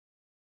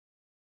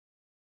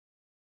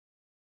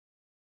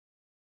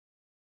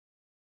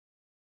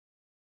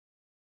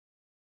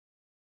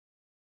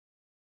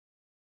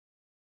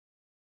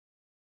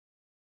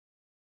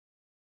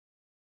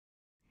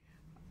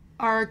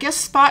Our guest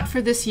spot for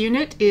this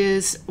unit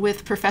is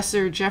with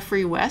Professor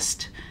Geoffrey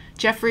West.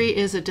 Geoffrey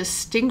is a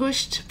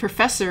distinguished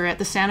professor at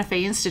the Santa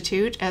Fe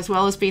Institute, as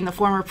well as being the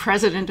former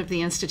president of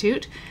the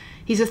Institute.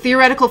 He's a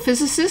theoretical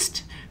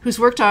physicist who's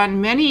worked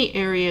on many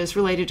areas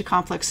related to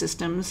complex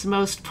systems,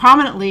 most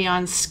prominently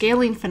on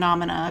scaling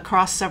phenomena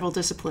across several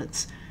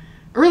disciplines.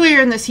 Earlier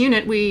in this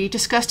unit, we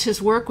discussed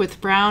his work with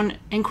Brown,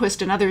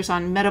 Enquist, and others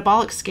on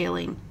metabolic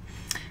scaling.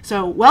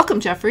 So welcome,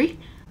 Geoffrey.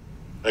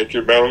 Thank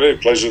you, Melanie.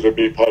 Pleasure to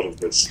be part of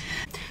this.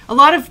 A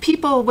lot of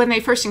people, when they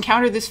first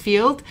encounter this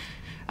field,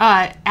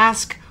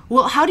 ask,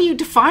 well, how do you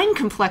define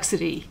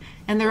complexity?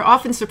 And they're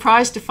often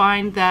surprised to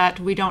find that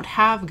we don't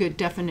have good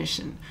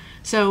definition.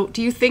 So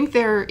do you think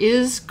there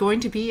is going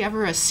to be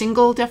ever a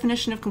single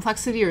definition of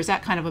complexity, or is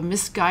that kind of a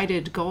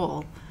misguided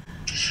goal?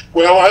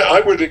 Well,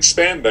 I would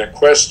expand that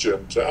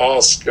question to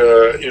ask,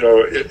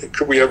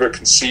 could we ever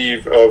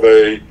conceive of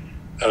a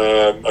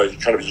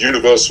kind of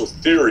universal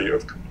theory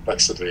of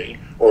complexity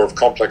or of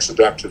complex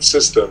adaptive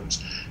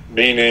systems,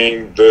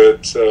 meaning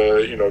that,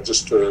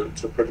 just to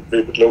put it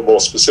a little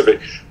more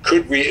specific,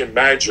 could we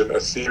imagine a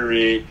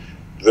theory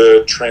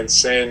that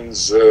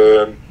transcends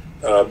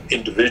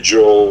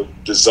individual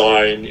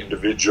design,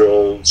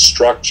 individual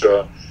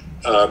structure,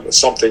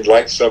 something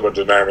like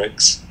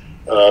thermodynamics,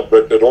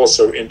 but that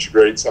also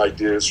integrates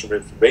ideas from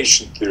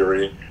information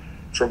theory,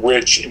 from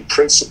which, in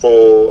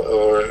principle,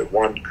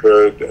 one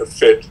could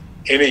fit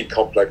any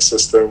complex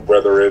system,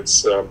 whether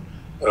it's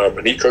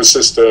an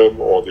ecosystem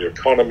or the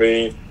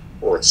economy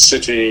or a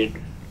city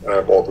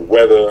or the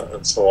weather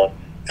and so on.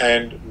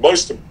 And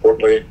most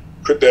importantly,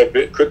 could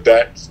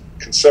that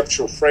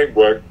conceptual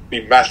framework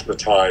be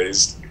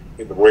mathematized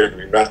in the way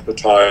we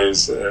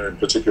mathematize, in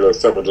particular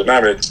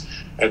thermodynamics,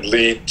 and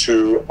lead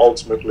to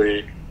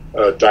ultimately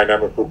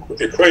dynamical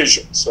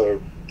equations?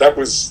 So that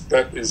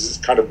is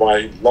kind of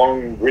my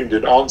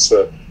long-winded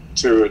answer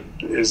to,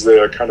 is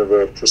there kind of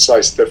a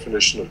precise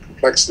definition of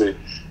complexity?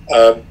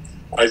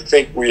 I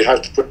think we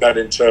have to put that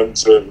in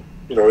terms of,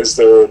 is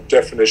there a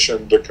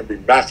definition that can be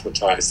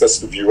mathematized? That's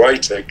the view I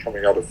take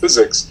coming out of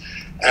physics.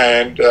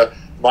 And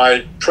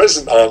my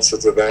present answer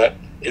to that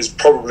is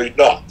probably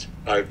not.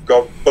 I've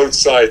got both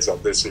sides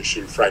on this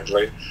issue,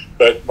 frankly,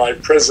 but my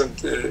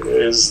present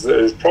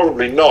is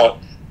probably not,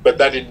 but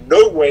that in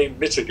no way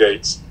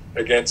mitigates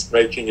against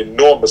making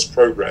enormous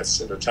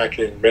progress in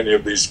attacking many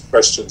of these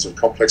questions of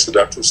complex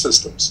adaptive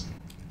systems.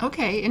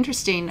 Okay,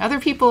 interesting. Other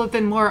people have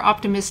been more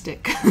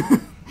optimistic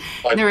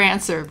in their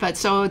answer, but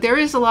so there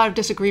is a lot of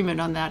disagreement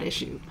on that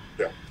issue.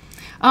 Yeah.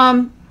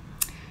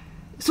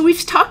 So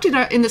we've talked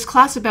in this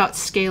class about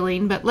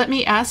scaling, but let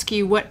me ask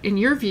you what, in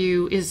your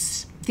view,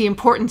 is the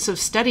importance of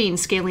studying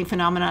scaling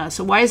phenomena?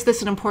 So why is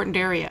this an important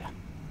area?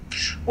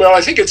 Well,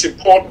 I think it's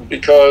important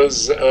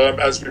because,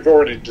 as we've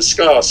already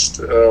discussed,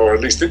 or at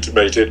least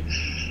intimated,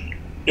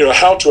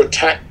 how to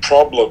attack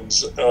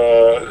problems,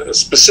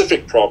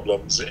 specific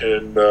problems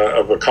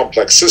of a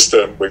complex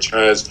system which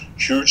has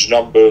huge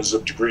numbers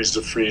of degrees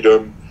of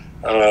freedom,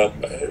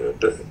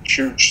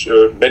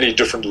 many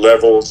different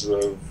levels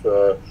of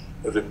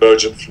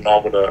emergent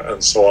phenomena,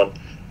 and so on.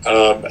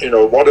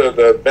 What are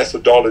the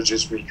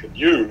methodologies we can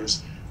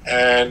use?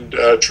 And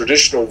a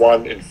traditional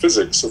one in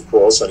physics, of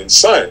course, and in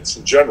science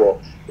in general,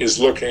 is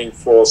looking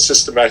for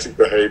systematic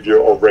behavior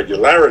or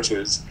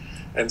regularities.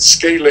 And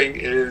scaling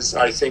is,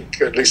 I think,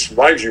 at least from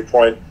my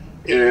viewpoint,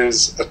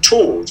 is a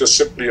tool, just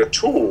simply a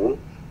tool,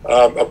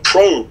 a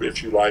probe,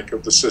 if you like,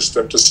 of the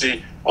system to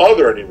see, are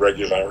there any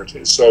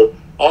regularities? So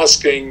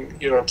asking,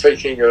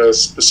 taking a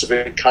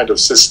specific kind of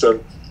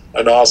system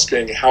and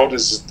asking how do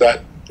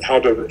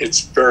its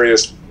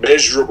various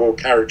measurable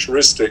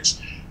characteristics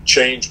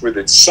change with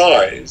its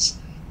size,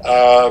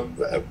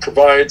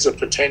 provides a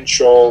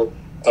potential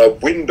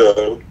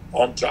window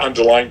onto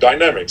underlying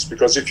dynamics.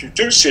 Because if you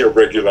do see a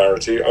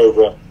regularity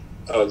over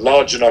a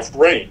large enough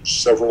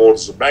range, several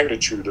orders of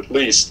magnitude at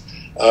least,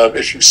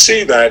 if you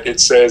see that, it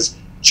says,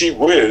 gee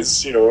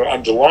whiz,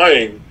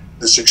 underlying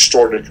this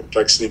extraordinary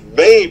complexity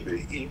may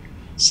be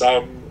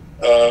some,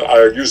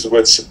 I use the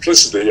word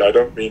simplicity, I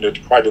don't mean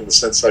it quite in the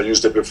sense I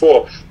used it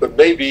before, but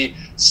maybe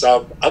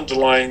some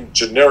underlying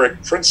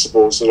generic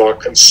principles that are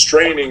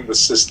constraining the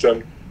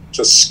system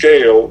to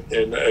scale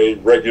in a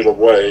regular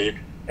way.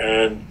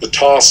 And the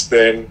task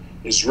then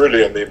is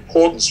really, and the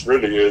importance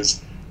really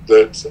is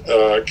that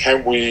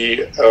can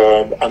we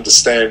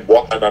understand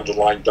what that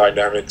underlying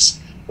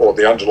dynamics or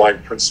the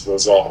underlying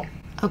principles are?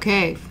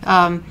 Okay.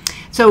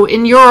 So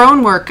in your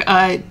own work,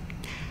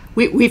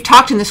 we've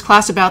talked in this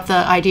class about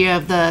the idea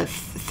of the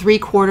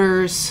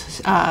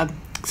 3/4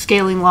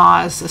 scaling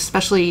laws,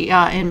 especially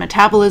in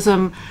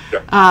metabolism.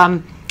 Yeah.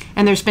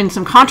 And there's been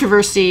some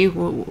controversy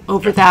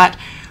over that.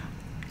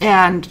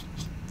 And,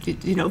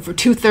 for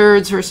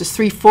 2/3 versus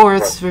 3/4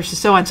 right. versus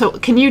so on. So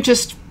can you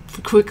just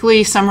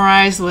quickly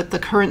summarize what the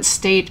current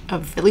state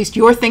of at least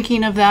your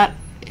thinking of that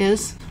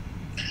is?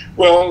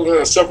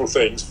 Well, several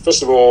things.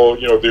 First of all,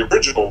 the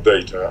original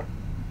data,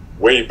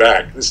 way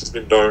back, this has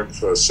been known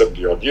for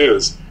 70-odd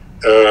years,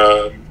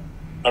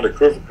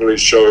 unequivocally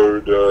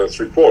showed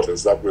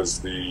 3/4. That was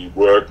the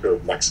work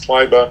of Max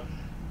Kleiber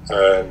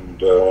and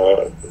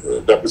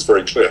that was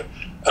very clear.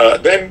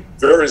 Then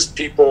various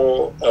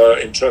people,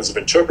 in terms of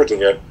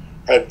interpreting it,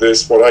 had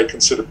this, what I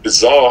consider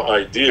bizarre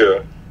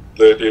idea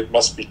that it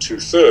must be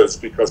 2/3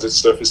 because it's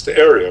surface to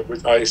area.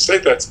 I say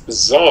that's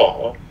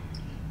bizarre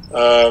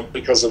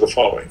because of the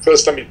following.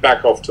 First, let me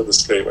back off to the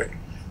scaling.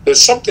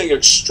 There's something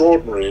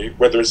extraordinary,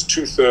 whether it's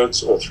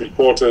 2/3 or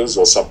 3/4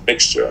 or some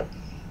mixture,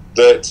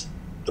 that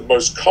the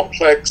most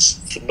complex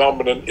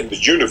phenomenon in the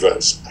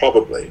universe,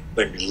 probably,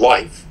 namely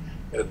life,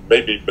 and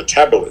maybe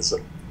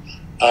metabolism,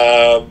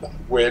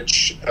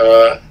 which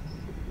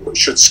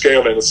should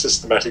scale in a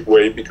systematic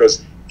way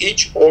because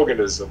each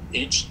organism,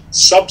 each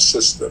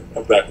subsystem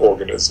of that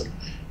organism,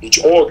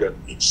 each organ,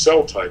 each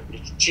cell type,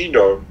 each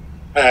genome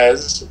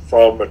has,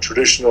 from a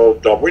traditional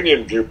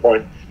Darwinian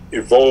viewpoint,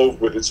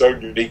 evolved with its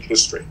own unique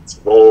history. It's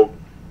evolved.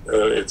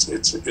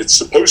 It's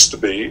supposed to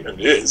be and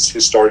is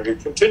historically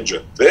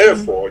contingent.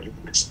 Therefore, you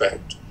would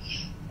expect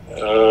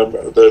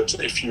that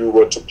if you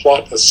were to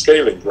plot a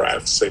scaling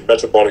graph, say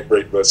metabolic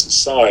rate versus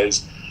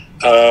size,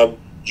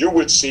 you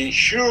would see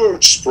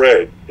huge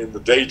spread in the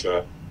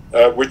data,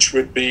 which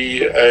would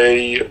be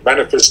a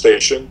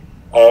manifestation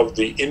of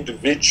the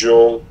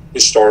individual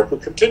historical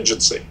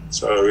contingency.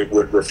 So it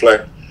would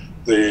reflect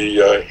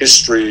the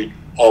history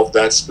of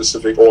that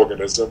specific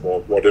organism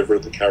or whatever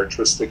the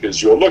characteristic is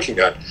you're looking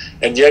at.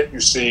 And yet you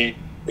see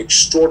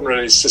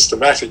extraordinarily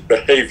systematic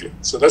behavior.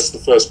 So that's the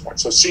first point.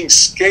 So seeing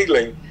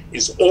scaling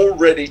is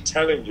already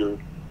telling you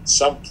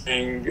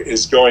something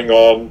is going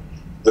on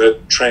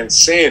that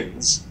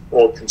transcends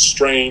or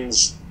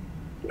constrains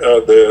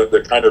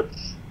the kind of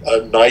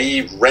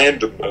naive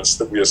randomness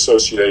that we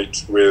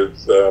associate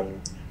with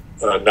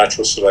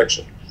natural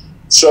selection.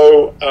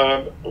 So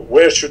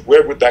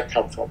where would that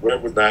come from? Where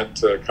would that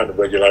kind of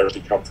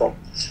regularity come from?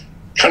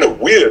 Kind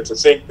of weird to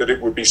think that it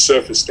would be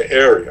surface to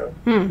area,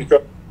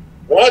 because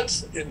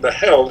what in the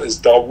hell is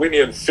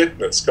Darwinian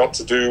fitness got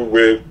to do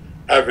with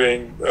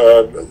having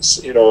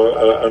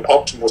an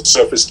optimal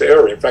surface to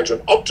area? In fact,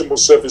 an optimal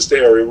surface to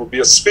area would be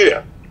a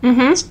sphere.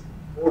 An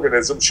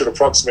organism should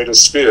approximate a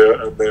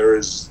sphere, and there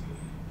is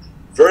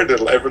very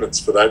little evidence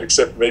for that,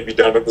 except maybe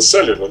down at the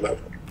cellular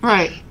level.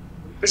 Right.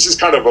 This is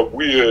kind of a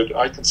weird,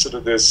 I consider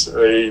this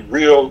a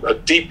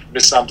deep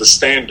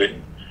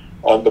misunderstanding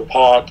on the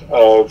part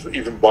of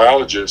even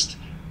biologists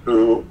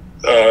who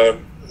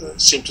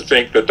seem to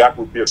think that that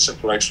would be a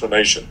simple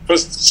explanation.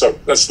 So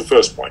that's the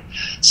first point.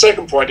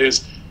 Second point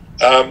is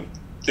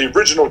the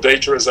original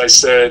data, as I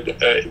said,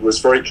 it was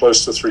very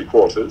close to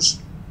 3/4.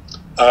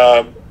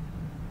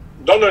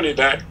 Not only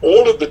that,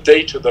 all of the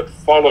data that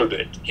followed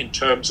it in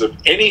terms of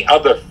any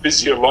other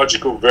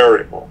physiological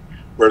variable,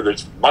 whether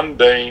it's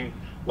mundane,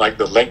 like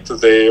the length of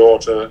the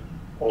aorta,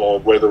 or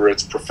whether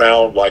it's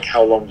profound, like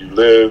how long you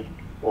live,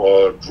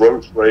 or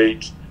growth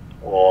rate,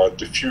 or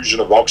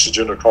diffusion of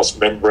oxygen across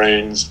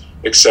membranes,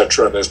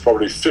 etc. And there's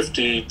probably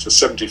 50 to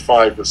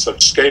 75 of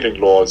such scaling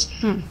laws.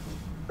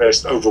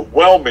 Best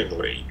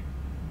overwhelmingly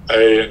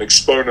an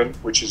exponent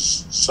which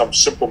is some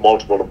simple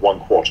multiple of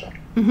 1/4.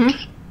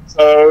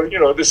 So,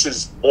 this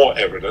is more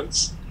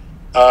evidence.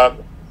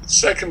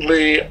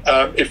 Secondly,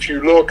 if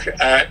you look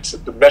at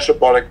the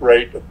metabolic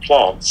rate of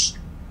plants,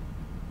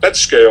 that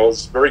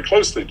scales very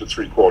closely to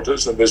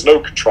 3/4, and there's no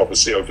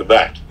controversy over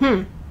that.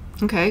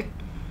 Okay.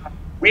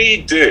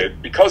 We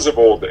did, because of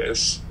all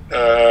this,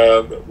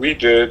 our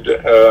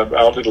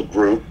little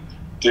group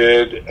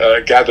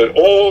gathered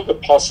all the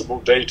possible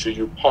data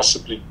you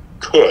possibly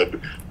could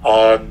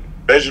on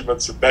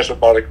measurements of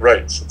metabolic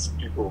rates, since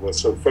people were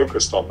so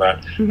focused on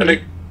that, and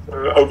it,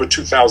 over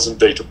 2,000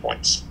 data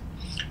points.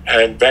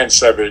 And Van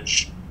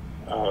Savage,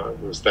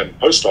 who was then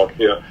postdoc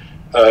here,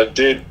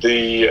 did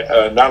the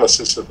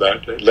analysis of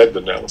that, led the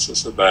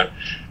analysis of that,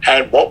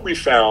 and what we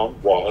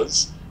found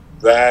was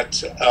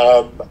that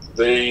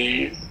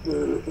the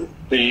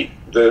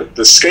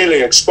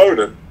scaling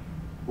exponent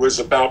was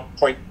about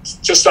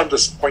just under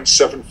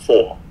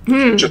 0.74.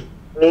 Just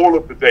all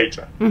of the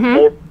data.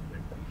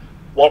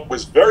 What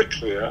was very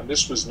clear, and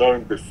this was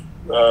known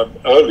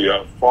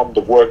earlier from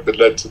the work that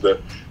led to the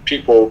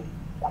people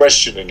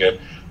questioning it,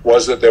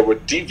 was that there were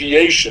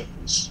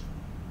deviations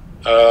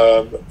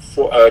at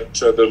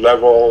the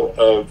level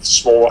of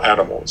small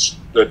animals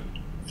that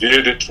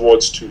veered it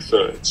towards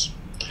 2/3.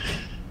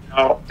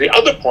 Now, the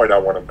other point I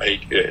want to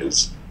make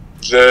is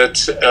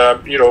that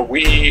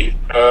we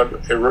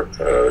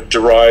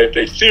derived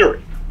a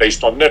theory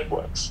based on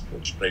networks,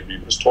 which maybe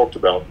was talked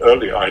about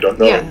earlier. I don't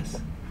know. Yes.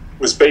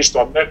 Was based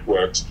on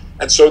networks,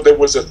 and so there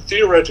was a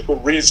theoretical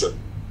reason,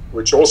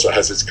 which also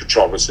has its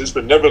controversies,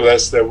 but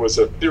nevertheless there was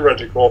a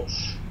theoretical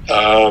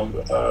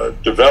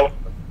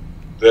development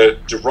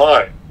that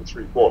derived the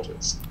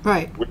 3/4,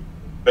 right,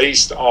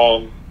 based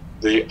on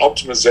the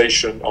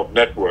optimization of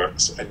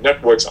networks, and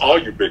networks are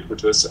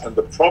ubiquitous, and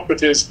the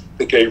properties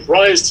that gave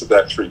rise to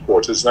that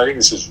 3/4, and I think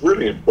this is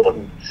really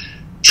important,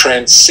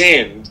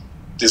 transcend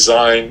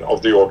design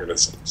of the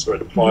organism. So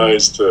it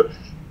applies to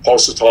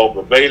pulsatile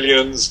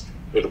mammalians,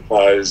 it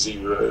applies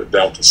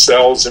down to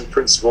cells in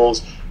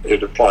principles,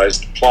 it applies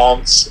to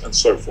plants, and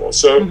so forth.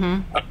 So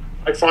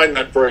I find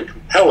that very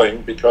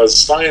compelling because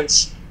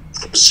science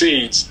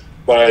proceeds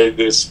by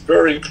this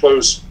very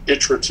close,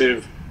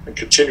 iterative, and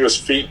continuous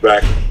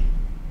feedback,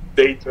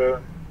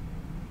 data,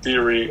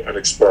 theory, and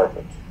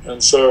experiment.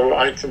 And so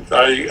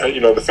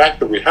the fact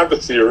that we have a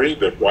theory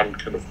that one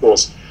can, of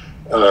course,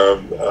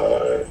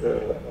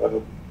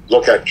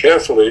 look at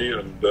carefully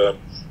and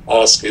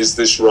ask, is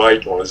this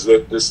right, or is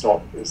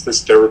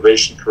this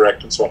derivation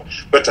correct, and so on.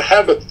 But to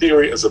have a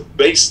theory as a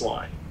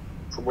baseline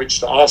from which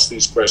to ask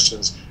these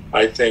questions,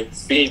 I think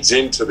feeds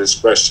into this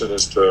question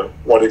as to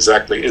what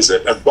exactly is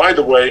it. And by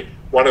the way,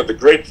 one of the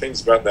great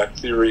things about that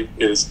theory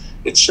is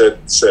it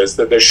says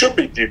that there should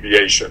be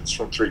deviations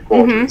from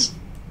 3/4,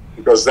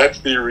 because that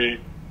theory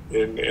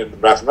in the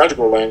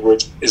mathematical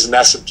language is an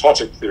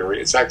asymptotic theory.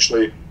 It's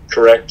actually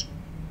correct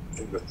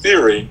in the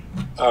theory.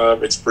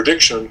 Its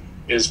prediction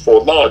is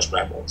for large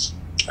mammals,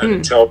 and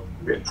it tells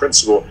you in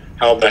principle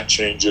how that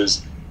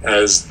changes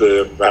as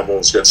the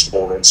mammals get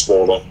smaller and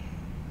smaller,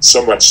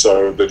 so much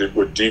so that it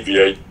would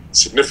deviate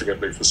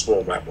significantly for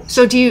small mammals.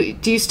 So do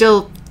you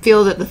still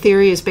feel that the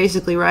theory is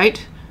basically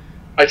right?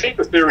 I think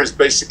the theory is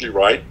basically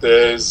right.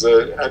 There's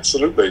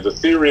absolutely, the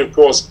theory, of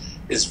course,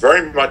 is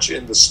very much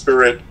in the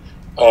spirit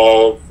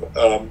of,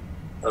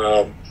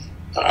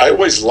 I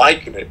always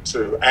liken it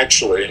to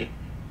actually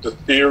the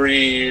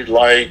theory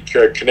like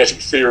kinetic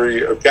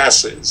theory of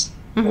gases,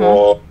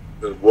 or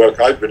the work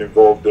I've been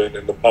involved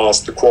in the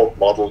past, the quark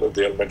model of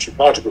the elementary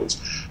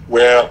particles,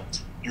 where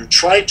you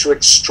try to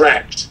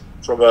extract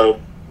from a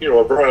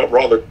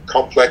rather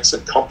complex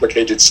and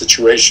complicated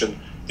situation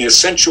the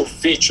essential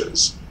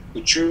features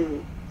that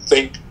you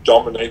think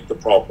dominate the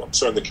problem.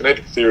 So in the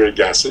kinetic theory of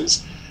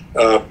gases,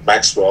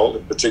 Maxwell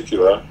in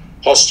particular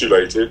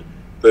postulated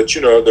that,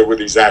 there were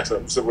these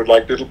atoms that were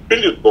like little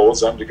billiard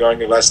balls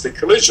undergoing elastic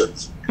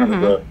collisions. Kind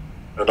of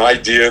an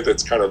idea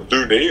that's kind of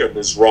loony and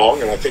is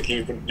wrong, and I think he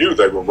even knew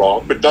they were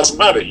wrong, but it doesn't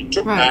matter. He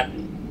took that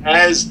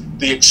as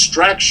the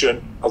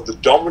extraction of the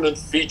dominant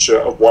feature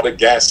of what a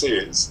gas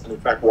is, and in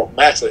fact what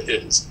matter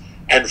is.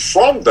 And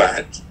from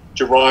that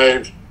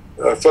derived,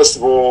 first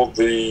of all,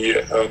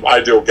 the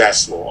ideal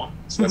gas law.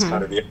 So that's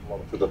kind of the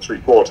analog for the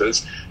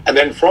 3/4. And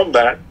then from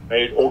that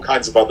made all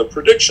kinds of other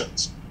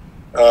predictions,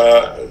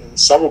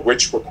 some of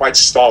which were quite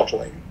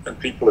startling, and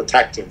people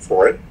attacked him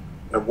for it.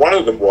 And one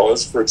of them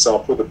was, for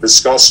example, the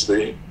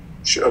viscosity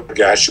of the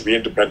gas should be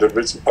independent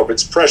of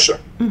its pressure.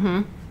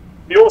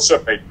 He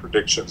also made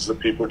predictions that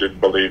people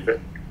didn't believe in.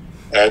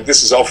 And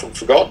this is often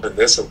forgotten in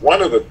this. And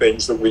one of the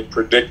things that we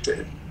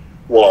predicted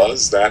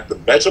was that the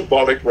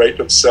metabolic rate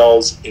of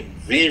cells in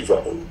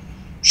vivo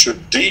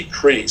should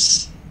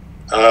decrease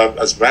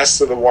as mass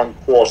to the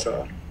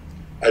 1/4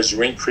 as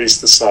you increase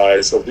the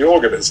size of the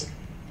organism.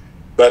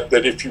 But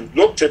that if you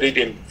looked at it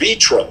in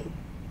vitro,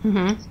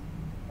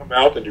 come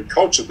out and you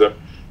cultured them,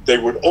 they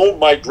would all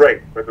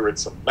migrate, whether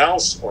it's a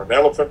mouse or an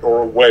elephant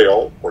or a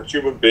whale or a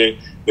human being,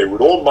 they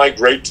would all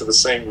migrate to the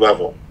same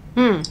level.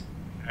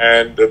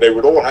 And they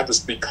would all have this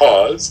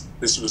because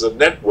this was a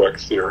network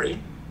theory.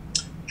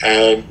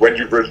 And when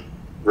you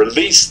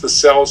release the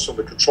cells from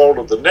the control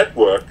of the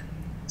network,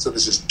 so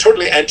this is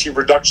totally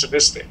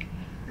anti-reductionistic.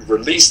 You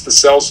release the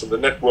cells from the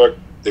network,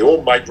 they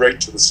all migrate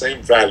to the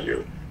same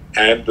value.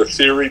 And the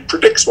theory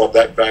predicts what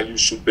that value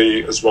should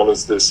be, as well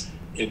as this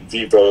in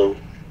vivo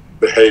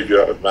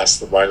behavior of mass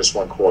to the minus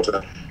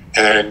 1/4.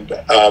 And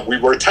we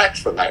were attacked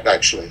for that,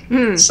 actually.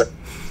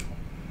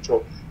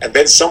 And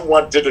then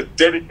someone did a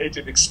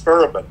dedicated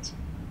experiment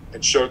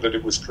and showed that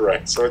it was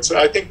correct. So it's,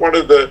 I think, one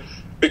of the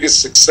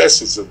biggest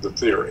successes of the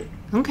theory.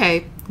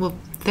 Okay, well,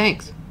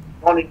 thanks.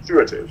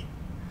 Non-intuitive.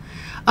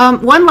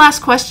 One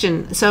last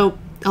question. So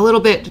a little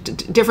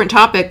bit different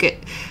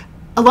topic.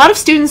 A lot of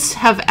students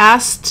have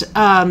asked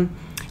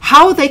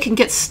how they can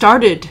get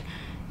started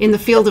in the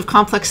field of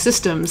complex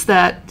systems,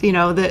 that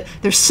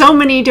there's so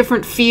many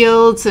different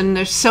fields and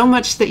there's so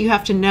much that you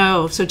have to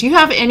know. So do you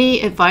have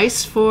any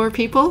advice for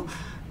people?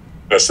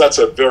 Yes, that's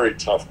a very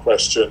tough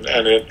question,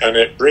 and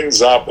it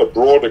brings up a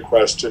broader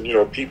question.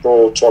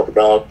 People talk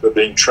about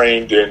being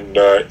trained in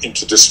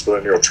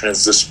interdisciplinary or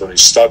transdisciplinary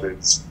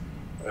studies,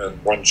 and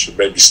one should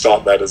maybe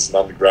start that as an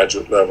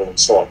undergraduate level and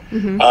so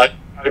on.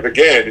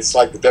 Again, it's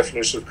like the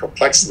definition of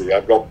complexity.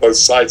 I've got both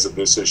sides of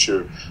this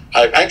issue.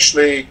 I've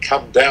actually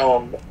come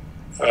down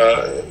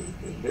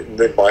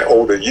in my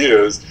older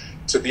years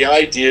to the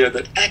idea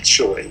that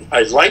actually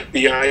I like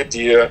the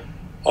idea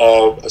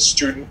of a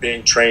student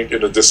being trained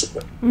in a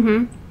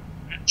discipline.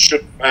 It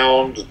should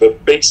found the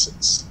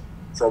basis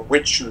from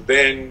which you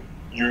then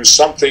use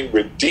something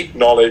with deep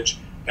knowledge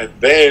and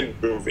then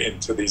move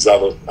into these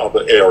other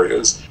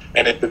areas,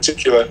 and in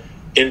particular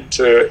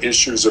into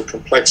issues of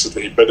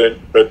complexity.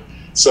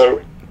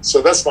 So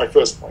that's my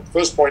first point.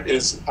 First point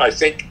is I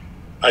think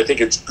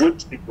it's good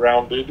to be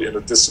grounded in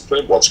a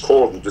discipline, what's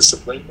called a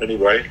discipline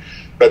anyway,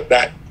 but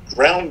that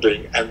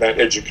grounding and that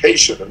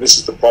education, and this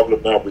is the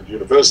problem now with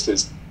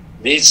universities,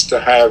 needs to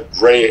have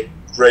gray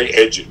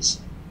edges.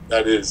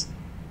 That is,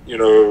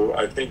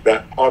 I think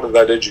that part of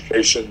that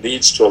education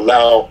needs to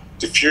allow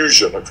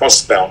diffusion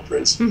across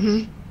boundaries.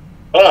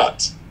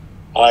 But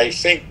I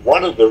think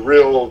one of the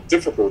real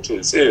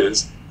difficulties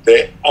is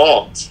there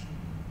aren't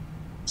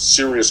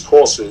serious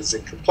courses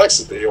in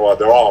complexity, or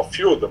there are a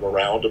few of them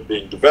around and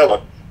being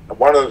developed. And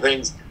one of the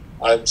things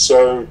I'm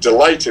so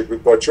delighted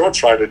with what you're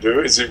trying to do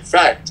is, in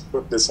fact,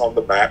 put this on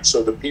the map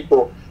so that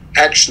people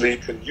actually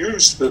can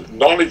use the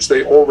knowledge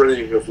they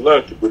already have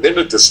learned within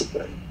a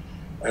discipline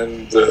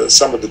and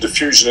some of the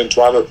diffusion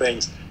into other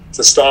things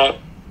to start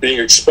being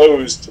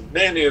exposed to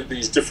many of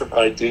these different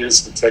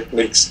ideas and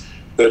techniques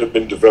that have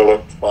been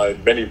developed by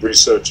many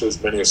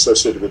researchers, many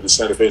associated with the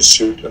Santa Fe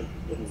Institute and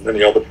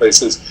many other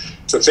places,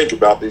 to think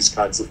about these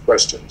kinds of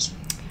questions.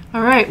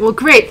 All right. Well,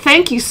 great.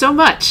 Thank you so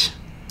much.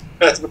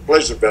 It's a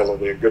pleasure,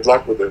 Melanie, and good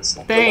luck with this.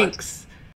 Thanks.